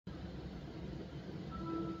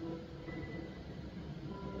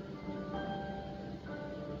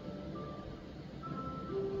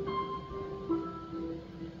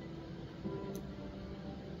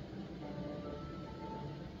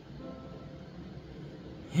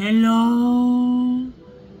Hello,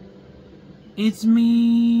 it's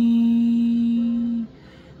me.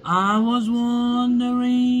 I was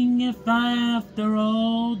wondering if after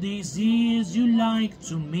all these years you like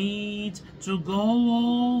to meet to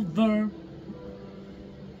go over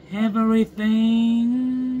everything.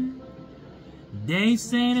 They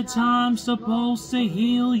say the time's supposed to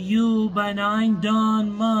heal you, but I ain't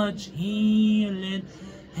done much healing.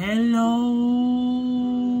 Hello,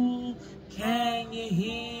 can you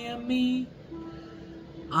hear me?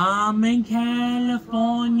 I'm in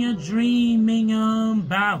California dreaming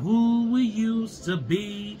about who we used to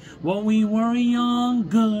be when we were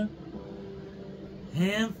younger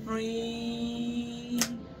and free.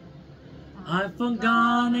 I've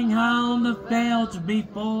forgotten how it felt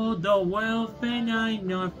before the world fell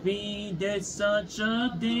at our feet. There's such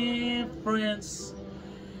a difference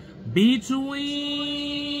between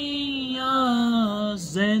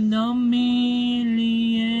us and a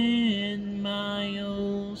million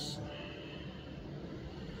miles.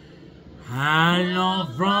 Hello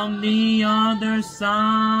from the other side.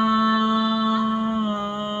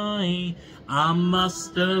 I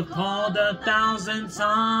must have called 1,000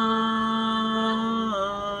 times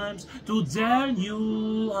to tell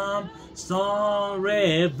you I'm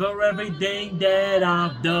sorry for everything that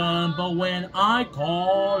I've done, but when I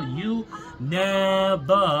call you,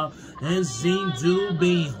 never seem to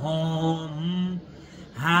be home.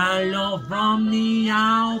 Hello from the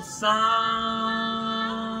outside.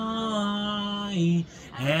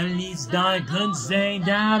 At least I could say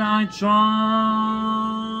that I tried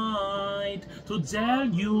to tell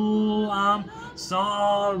you I'm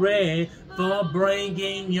sorry for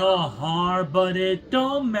breaking your heart, but it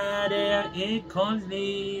don't matter, it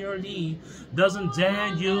clearly doesn't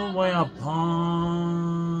tear you apart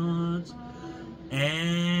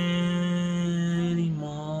anymore.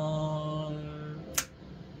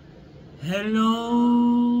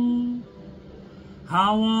 Hello,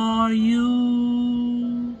 how are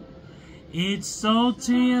you? It's so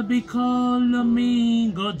typical of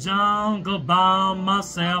me, go down, go by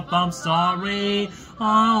myself, I'm sorry,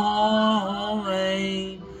 oh,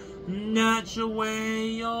 ain't that your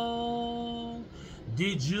way, oh.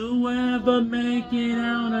 Did you ever make it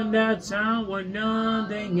out of that town where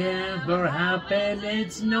nothing ever happened?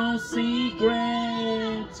 It's no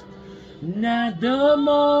secret that the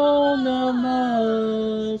moon of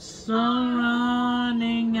us are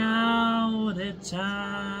running out of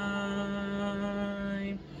time.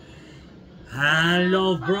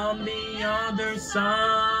 Hello from the other side.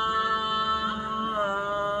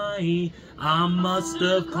 I must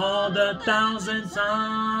have called 1,000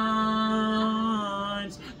 times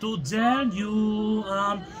to tell you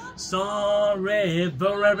I'm sorry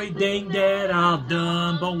for everything that I've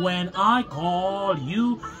done, but when I call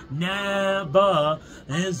you, never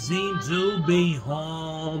seem to be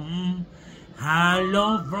home.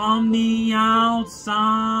 Hello from the outside.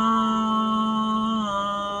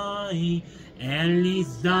 At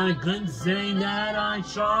least I could say that I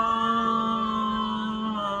tried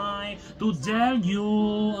to tell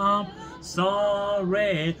you I'm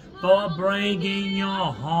sorry for breaking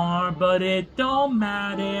your heart, but it don't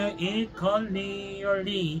matter, it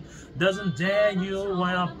clearly doesn't tear you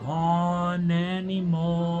apart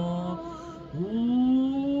anymore. Ooh,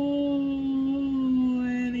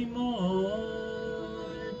 anymore.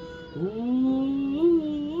 Ooh,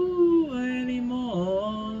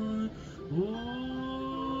 anymore. Ooh,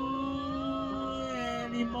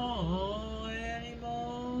 anymore,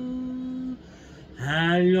 anymore.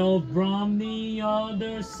 Hello from the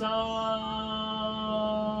other side.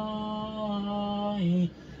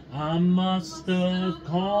 I must have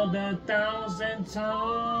called 1,000 times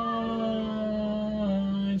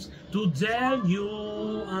to tell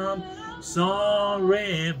you I'm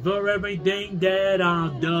sorry for everything that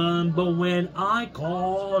I've done, but when I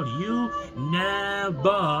call you,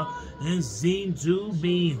 never seem to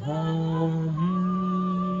be home.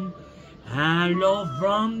 Hello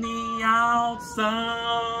from the outside.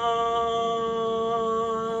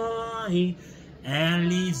 At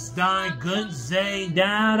least I could say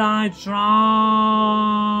that I tried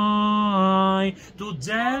to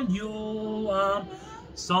tell you I'm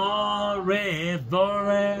sorry for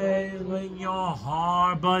breaking your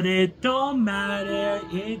heart, but it don't matter,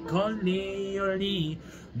 it clearly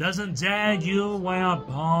doesn't tear you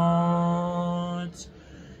apart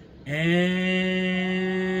anymore.